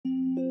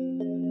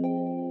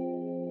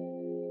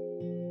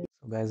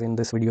Guys, in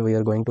this video, we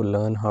are going to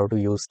learn how to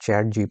use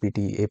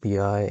ChatGPT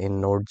API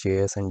in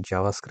Node.js and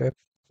JavaScript.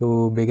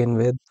 To begin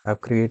with, I've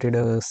created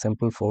a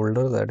simple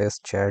folder that is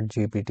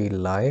ChatGPT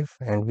Live,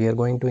 and we are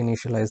going to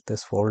initialize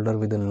this folder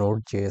with a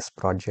Node.js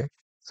project.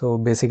 So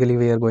basically,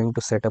 we are going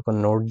to set up a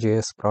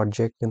Node.js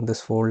project in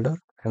this folder,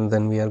 and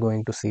then we are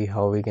going to see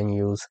how we can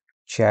use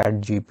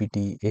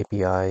ChatGPT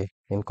API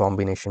in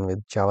combination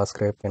with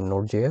JavaScript and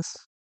Node.js.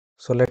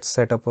 So let's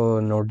set up a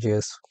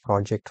Node.js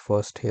project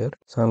first here.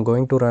 So I'm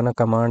going to run a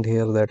command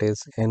here that is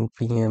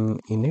npm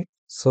init.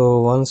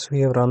 So once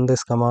we have run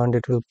this command,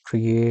 it will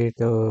create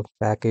a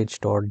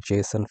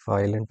package.json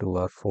file into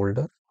our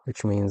folder,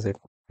 which means it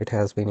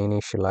has been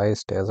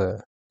initialized as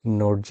a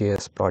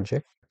Node.js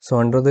project. So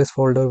under this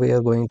folder, we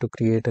are going to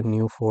create a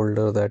new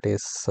folder that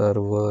is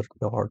server.mjs,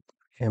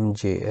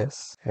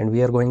 and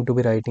we are going to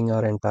be writing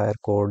our entire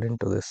code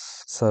into this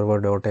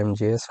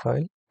server.mjs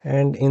file.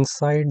 And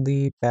inside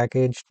the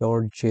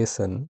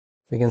package.json,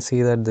 we can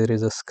see that there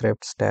is a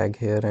scripts tag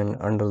here, and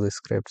under the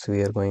scripts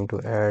we are going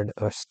to add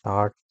a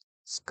start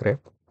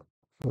script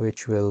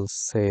which will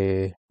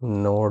say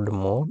node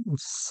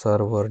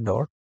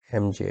server.mjs.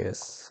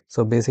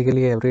 So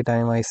basically every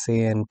time I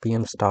say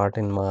npm start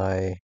in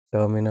my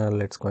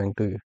terminal, it's going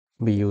to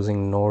be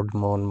using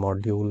nodemon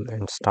module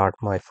and start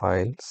my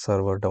file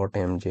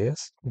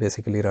server.mjs,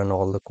 basically run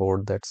all the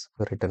code that's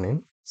written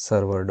in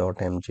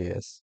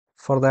server.mjs.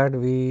 For that,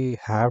 we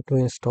have to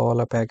install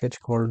a package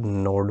called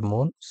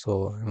nodemon.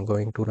 So I'm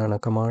going to run a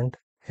command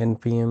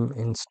npm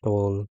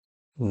install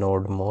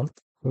nodemon.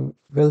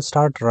 We'll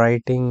start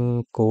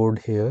writing code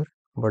here,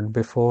 but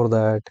before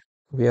that,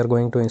 we are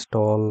going to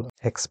install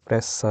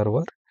Express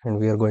server, and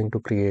we are going to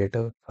create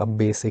a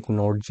basic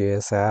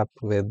Node.js app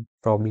with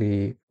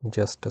probably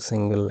just a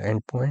single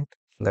endpoint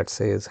that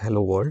says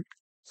hello world.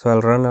 So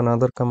I'll run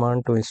another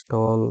command to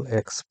install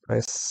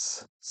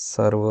Express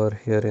server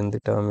here in the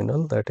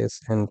terminal, that is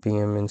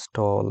npm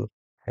install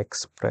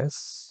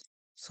express.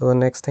 So the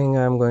next thing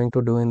I'm going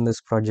to do in this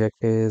project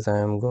is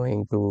I'm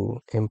going to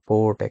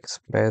import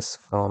Express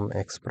from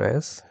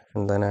Express,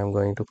 and then I'm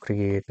going to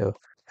create a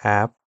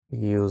app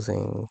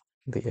using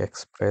the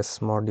Express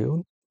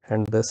module.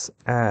 And this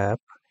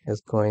app is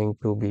going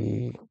to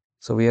be,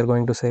 so we are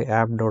going to say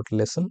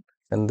app.listen,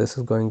 and this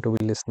is going to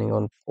be listening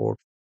on port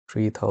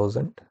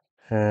 3000,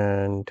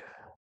 and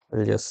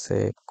we'll just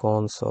say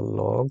console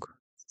log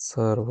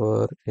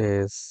server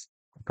is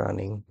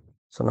running.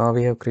 So now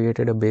we have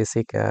created a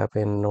basic app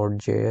in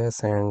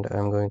Node.js, and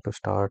I'm going to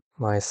start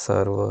my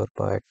server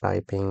by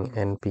typing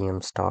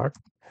npm start,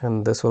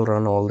 and this will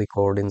run all the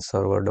code in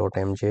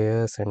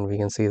server.mjs, and we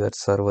can see that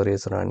server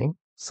is running.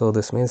 So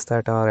this means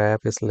that our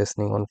app is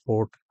listening on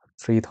port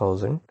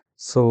 3000.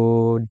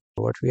 So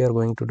what we are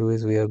going to do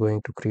is we are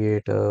going to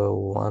create a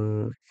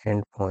one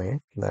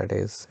endpoint that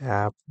is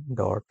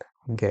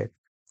app.get,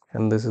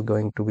 and this is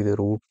going to be the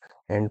root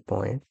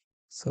endpoint.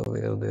 So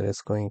where there is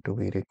going to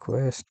be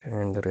request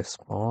and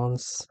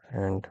response,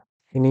 and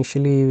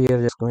initially we are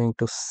just going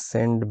to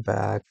send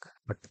back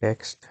a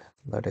text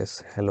that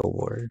is hello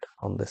world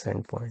on this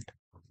endpoint.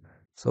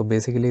 So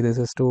basically this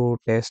is to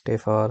test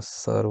if our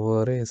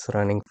server is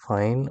running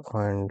fine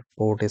and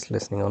port is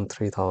listening on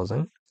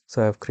 3000.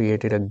 So I've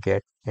created a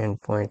get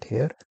endpoint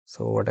here.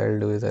 So what I'll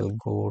do is I'll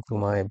go to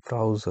my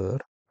browser,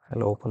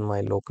 I'll open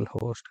my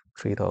localhost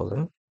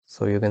 3000.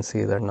 So you can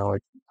see that now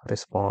it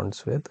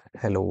responds with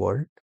hello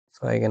world.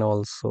 So I can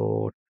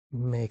also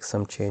make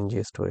some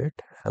changes to it.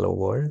 Hello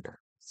world,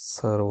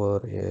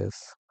 server is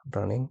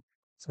running.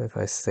 So if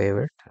I save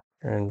it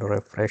and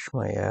refresh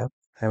my app,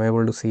 I'm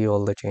able to see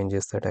all the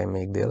changes that I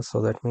make there. So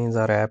that means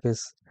our app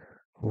is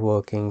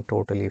working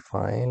totally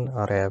fine.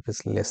 Our app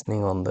is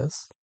listening on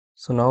this.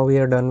 So now we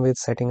are done with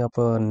setting up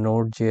a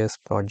Node.js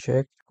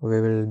project.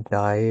 We will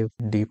dive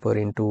deeper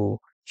into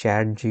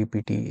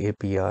ChatGPT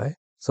API.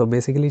 So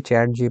basically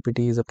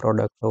ChatGPT is a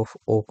product of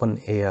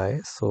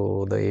OpenAI.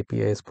 So the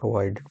API is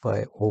provided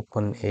by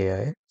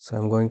OpenAI. So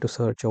I'm going to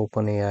search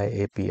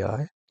OpenAI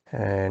API,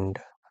 and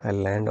I'll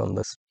land on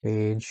this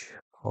page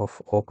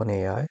of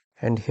OpenAI.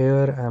 And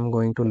here I'm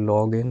going to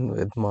log in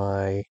with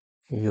my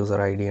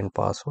user ID and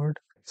password.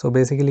 So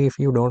basically, if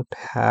you don't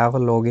have a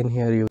login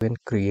here, you can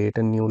create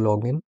a new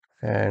login.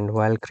 And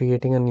while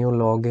creating a new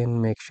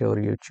login, make sure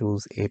you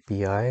choose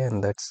API,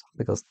 and that's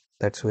because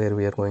that's where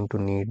we are going to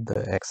need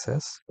the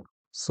access.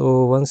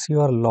 So once you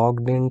are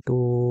logged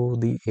into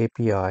the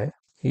API,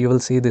 you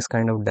will see this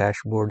kind of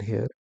dashboard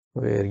here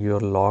where you're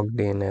logged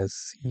in as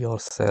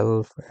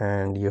yourself,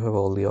 and you have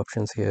all the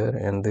options here.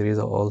 And there is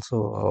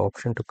also an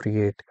option to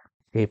create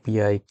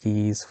API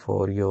keys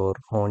for your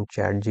own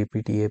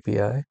ChatGPT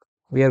API.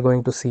 We are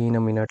going to see in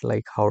a minute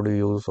like how to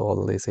use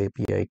all these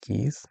API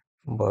keys.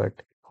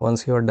 But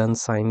once you are done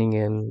signing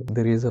in,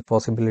 there is a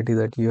possibility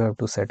that you have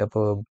to set up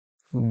a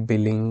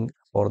billing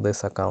for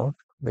this account,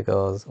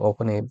 because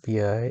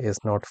OpenAPI is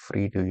not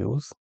free to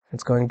use.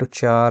 It's going to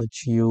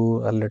charge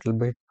you a little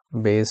bit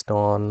based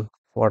on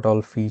what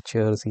all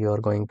features you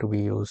are going to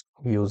be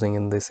using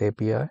in this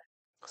API.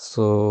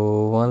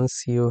 So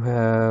once you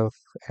have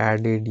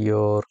added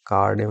your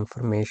card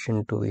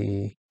information to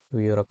the to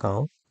your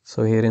account.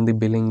 So here in the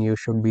billing, you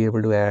should be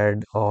able to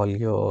add all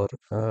your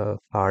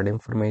card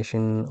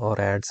information or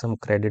add some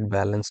credit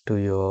balance to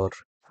your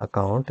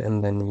account,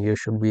 and then you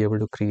should be able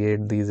to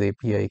create these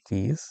API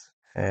keys,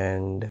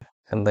 and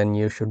then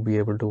you should be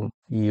able to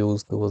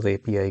use those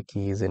API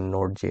keys in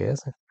Node.js,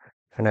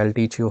 and I'll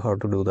teach you how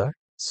to do that.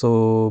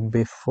 So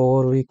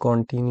before we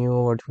continue,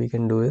 what we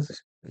can do is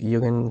you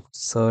can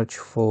search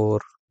for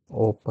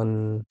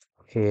OpenAI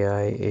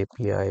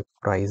API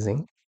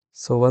pricing.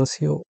 So once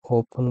you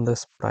open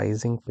this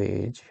pricing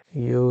page,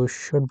 you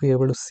should be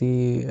able to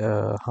see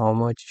how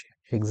much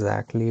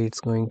exactly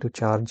it's going to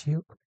charge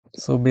you.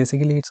 So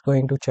basically, it's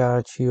going to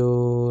charge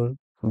you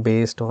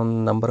based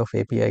on number of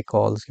API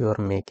calls you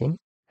are making,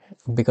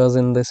 because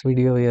in this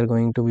video we are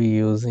going to be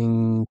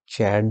using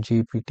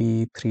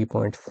ChatGPT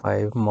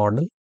 3.5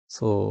 model.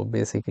 So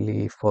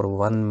basically for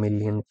 1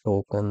 million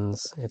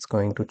tokens, it's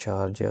going to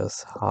charge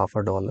us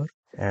 $0.50.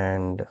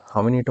 And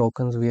how many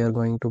tokens we are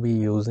going to be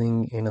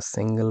using in a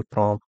single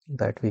prompt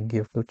that we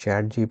give to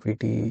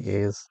ChatGPT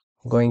is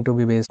going to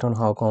be based on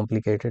how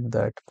complicated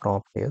that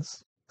prompt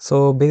is.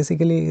 So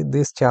basically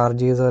these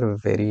charges are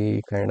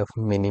very kind of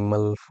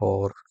minimal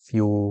for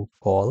few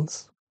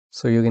calls.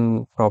 So you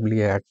can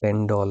probably add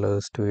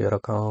 $10 to your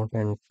account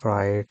and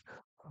try it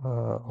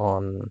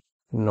on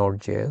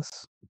Node.js.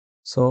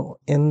 So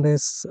in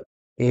this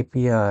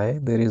API,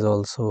 there is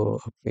also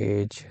a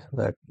page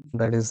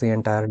that is the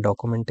entire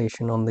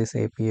documentation on this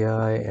API,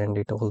 and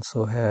it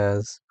also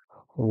has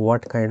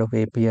what kind of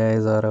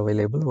APIs are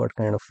available, what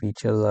kind of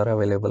features are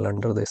available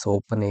under this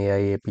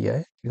OpenAI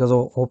API. Because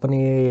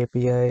OpenAI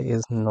API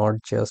is not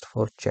just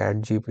for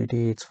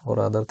ChatGPT, it's for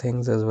other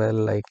things as well,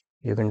 like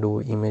you can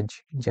do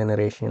image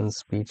generation,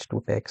 speech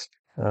to text.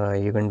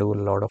 You can do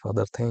a lot of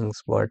other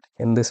things, but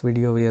in this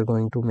video we are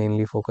going to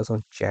mainly focus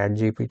on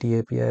ChatGPT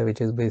API,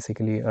 which is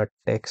basically a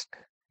text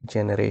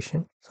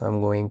generation. So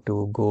I'm going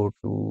to go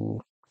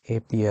to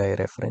API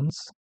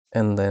reference,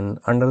 and then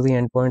under the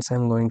endpoints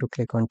I'm going to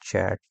click on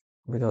chat,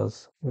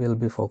 because we'll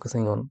be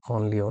focusing on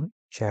only on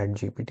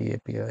ChatGPT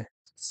API.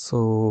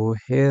 So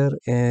here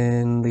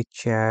in the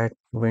chat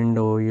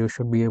window, you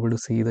should be able to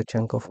see the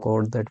chunk of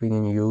code that we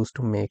can use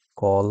to make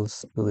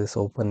calls to this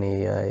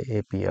OpenAI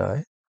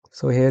API.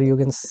 So here you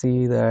can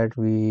see that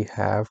we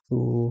have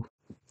to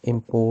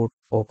import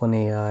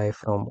OpenAI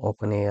from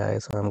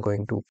OpenAI. So I'm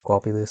going to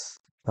copy this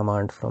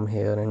command from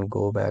here and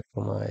go back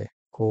to my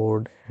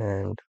code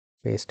and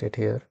paste it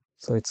here.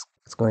 So it's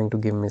going to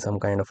give me some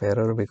kind of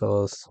error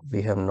because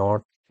we have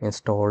not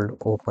installed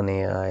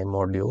OpenAI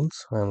modules.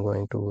 So I'm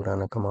going to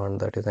run a command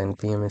that is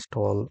npm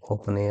install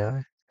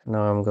OpenAI.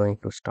 Now I'm going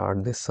to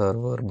start this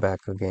server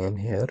back again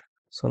here.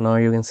 So now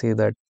you can see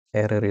that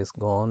error is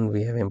gone.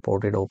 We have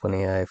imported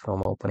OpenAI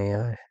from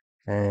OpenAI,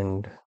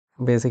 and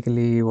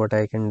basically what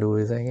I can do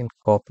is I can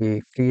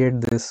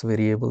create this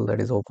variable that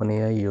is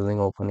OpenAI using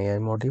OpenAI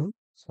module.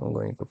 So I'm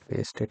going to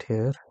paste it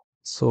here.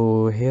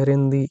 So here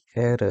in the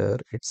error,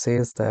 it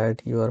says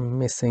that you are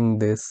missing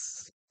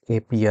this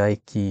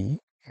API key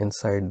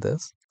inside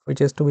this, which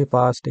is to be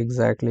passed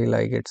exactly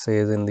like it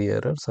says in the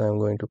error. So I'm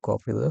going to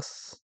copy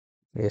this,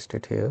 paste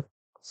it here.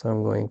 So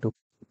I'm going to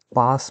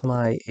pass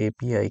my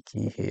API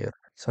key here.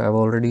 So I've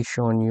already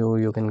shown you,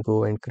 you can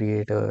go and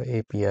create a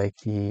API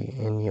key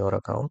in your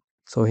account.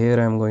 So here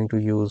I'm going to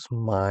use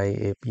my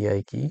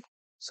API key.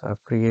 So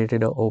I've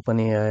created an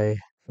OpenAI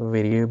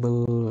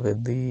variable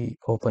with the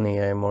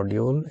OpenAI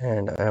module,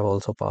 and I've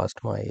also passed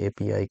my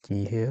API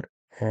key here.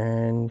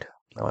 And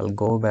I'll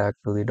go back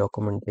to the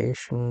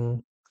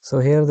documentation. So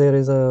here there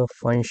is a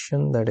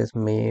function that is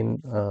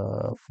main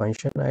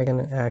function. I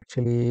can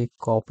actually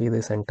copy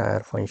this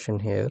entire function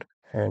here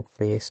and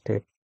paste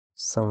it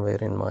somewhere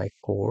in my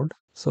code.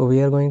 So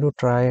we are going to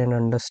try and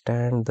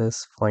understand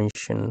this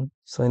function.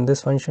 So in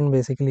this function,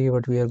 basically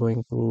what we are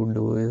going to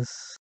do is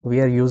we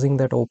are using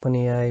that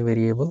OpenAI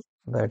variable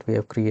that we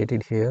have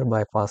created here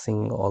by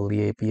passing all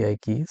the API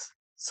keys.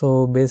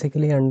 So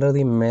basically under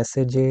the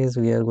messages,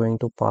 we are going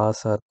to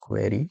pass our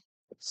query.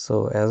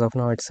 So as of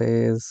now, it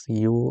says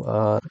you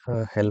are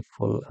a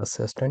helpful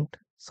assistant.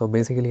 So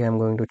basically I'm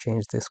going to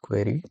change this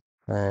query,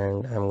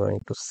 and I'm going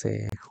to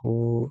say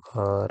who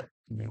are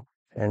you,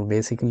 and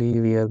basically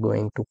we are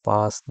going to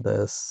pass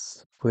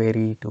this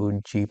query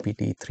to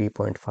GPT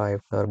 3.5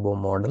 turbo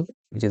model,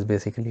 which is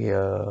basically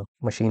a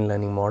machine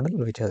learning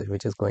model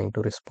which is going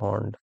to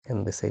respond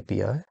in this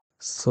API.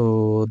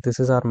 So this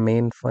is our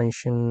main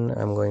function.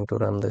 I'm going to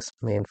run this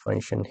main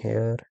function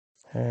here,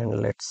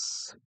 and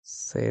let's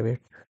save it.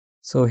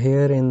 So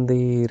here in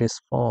the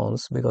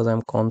response, because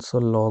I'm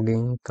console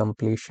logging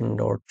completion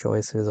dot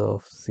choices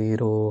of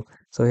 0.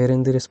 So here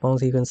in the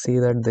response, you can see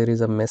that there is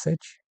a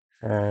message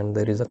and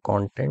there is a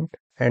content.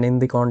 And in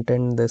the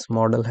content, this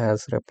model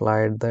has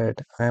replied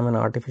that I am an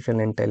artificial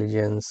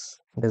intelligence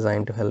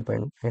designed to help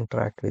and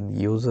interact with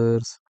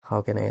users.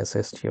 How can I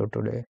assist you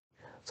today?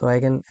 So I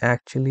can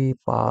actually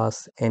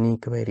pass any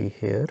query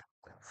here.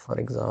 For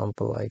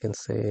example, I can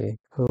say,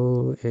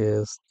 who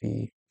is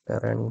the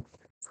current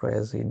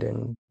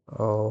president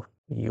of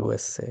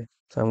USA?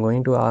 So I'm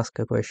going to ask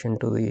a question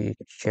to the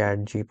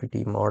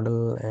ChatGPT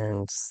model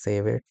and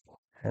save it.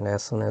 And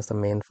as soon as the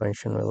main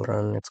function will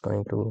run, it's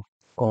going to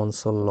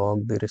console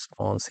log the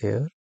response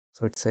here.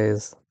 So it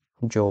says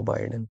Joe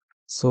Biden.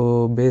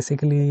 So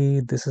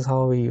basically, this is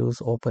how we use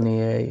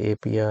OpenAI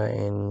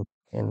API in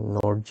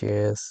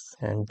Node.js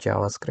and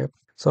JavaScript.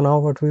 So now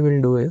what we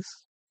will do is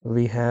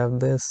we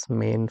have this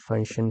main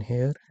function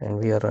here and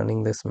we are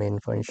running this main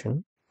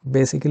function.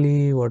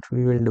 Basically, what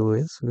we will do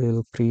is we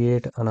will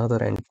create another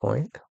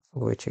endpoint,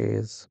 which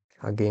is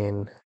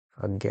again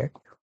a get,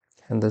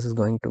 and this is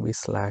going to be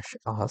slash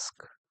ask.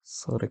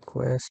 So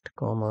request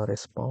comma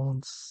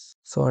response.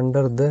 So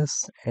under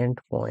this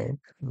endpoint,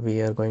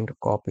 we are going to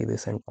copy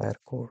this entire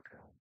code.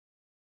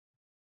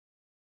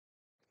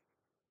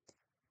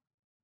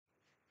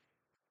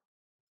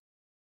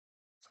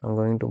 So I'm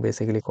going to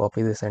basically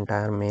copy this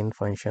entire main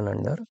function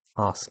under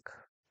ask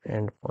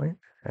endpoint,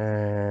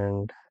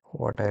 and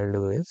what I'll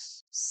do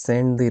is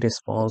send the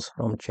response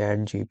from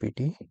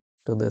ChatGPT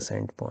to this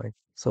endpoint.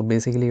 So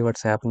basically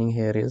what's happening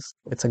here is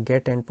it's a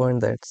get endpoint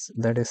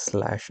that is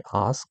slash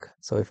ask.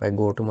 So if I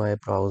go to my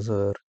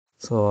browser,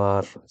 so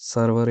our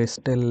server is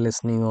still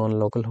listening on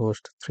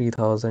localhost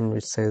 3000,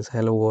 which says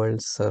hello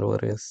world server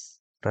is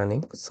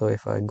running. So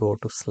if I go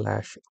to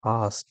slash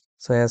ask,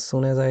 so as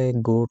soon as I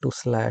go to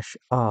slash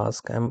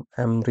ask,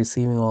 I'm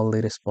receiving all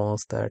the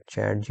response that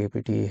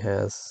ChatGPT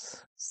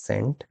has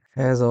sent.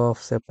 As of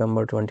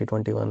September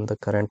 2021, the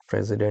current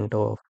president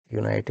of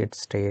United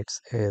States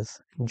is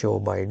Joe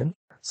Biden.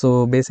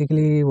 So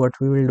basically what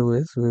we will do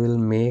is we will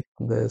make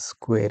this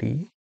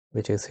query,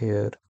 which is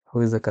here,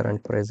 who is the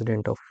current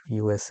president of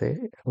USA.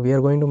 We are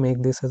going to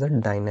make this as a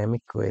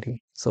dynamic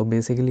query. So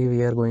basically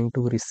we are going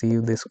to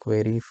receive this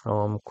query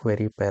from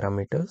query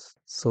parameters.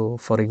 So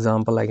for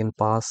example, I can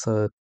pass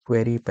a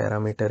query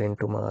parameter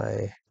into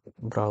my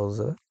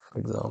browser. For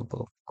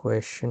example,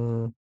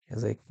 question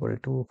is equal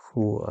to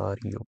who are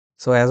you.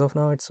 So as of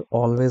now, it's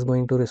always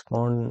going to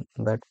respond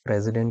that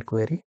president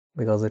query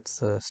because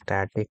it's a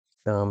static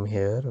term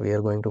here. We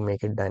are going to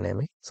make it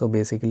dynamic. So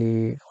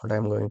basically what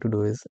I'm going to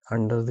do is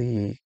under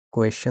the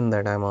question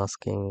that I'm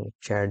asking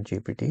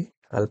ChatGPT,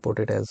 I'll put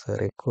it as a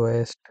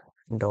request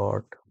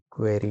dot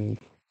query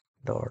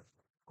dot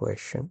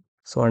question.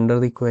 So under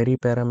the query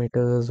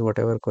parameters,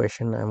 whatever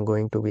question I'm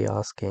going to be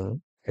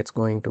asking, it's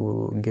going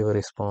to give a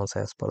response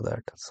as per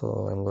that. So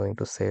I'm going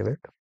to save it.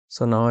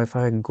 So now if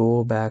I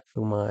go back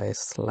to my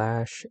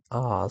slash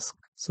ask,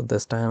 so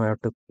this time I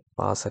have to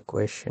pass a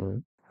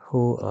question,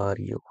 who are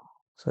you?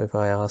 So if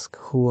I ask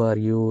who are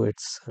you,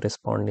 it's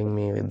responding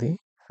me with the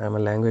I'm a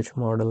language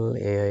model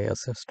AI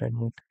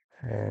assistant.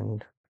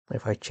 And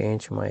if I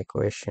change my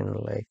question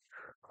like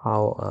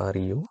how are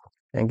you?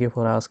 Thank you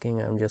for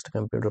asking. I'm just a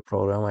computer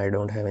program. I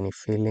don't have any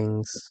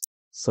feelings.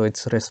 So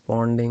it's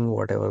responding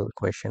whatever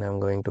question I'm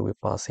going to be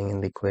passing in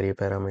the query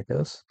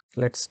parameters.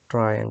 Let's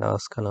try and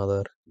ask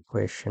another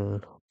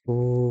question.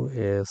 Who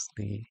is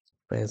the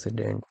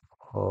president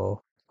of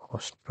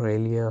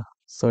Australia?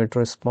 So it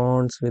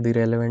responds with the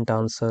relevant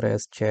answer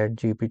as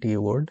ChatGPT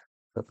would.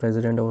 The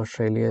president of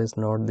Australia is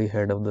not the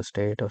head of the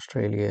state.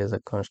 Australia is a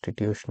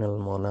constitutional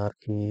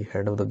monarchy.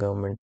 Head of the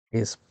government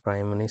is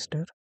Prime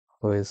Minister,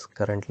 who is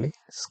currently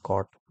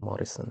Scott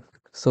Morrison.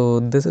 So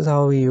this is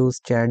how we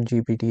use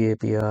ChatGPT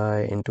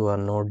API into our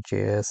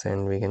Node.js,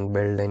 and we can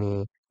build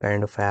any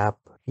kind of app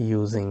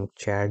using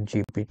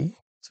ChatGPT.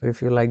 So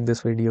if you like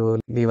this video,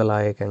 leave a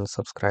like and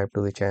subscribe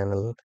to the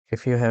channel.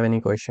 If you have any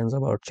questions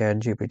about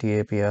ChatGPT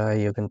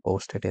API, you can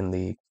post it in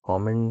the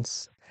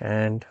comments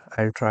and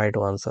I'll try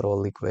to answer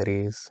all the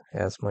queries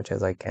as much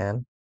as I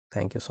can.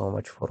 Thank you so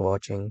much for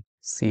watching.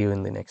 See you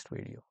in the next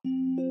video.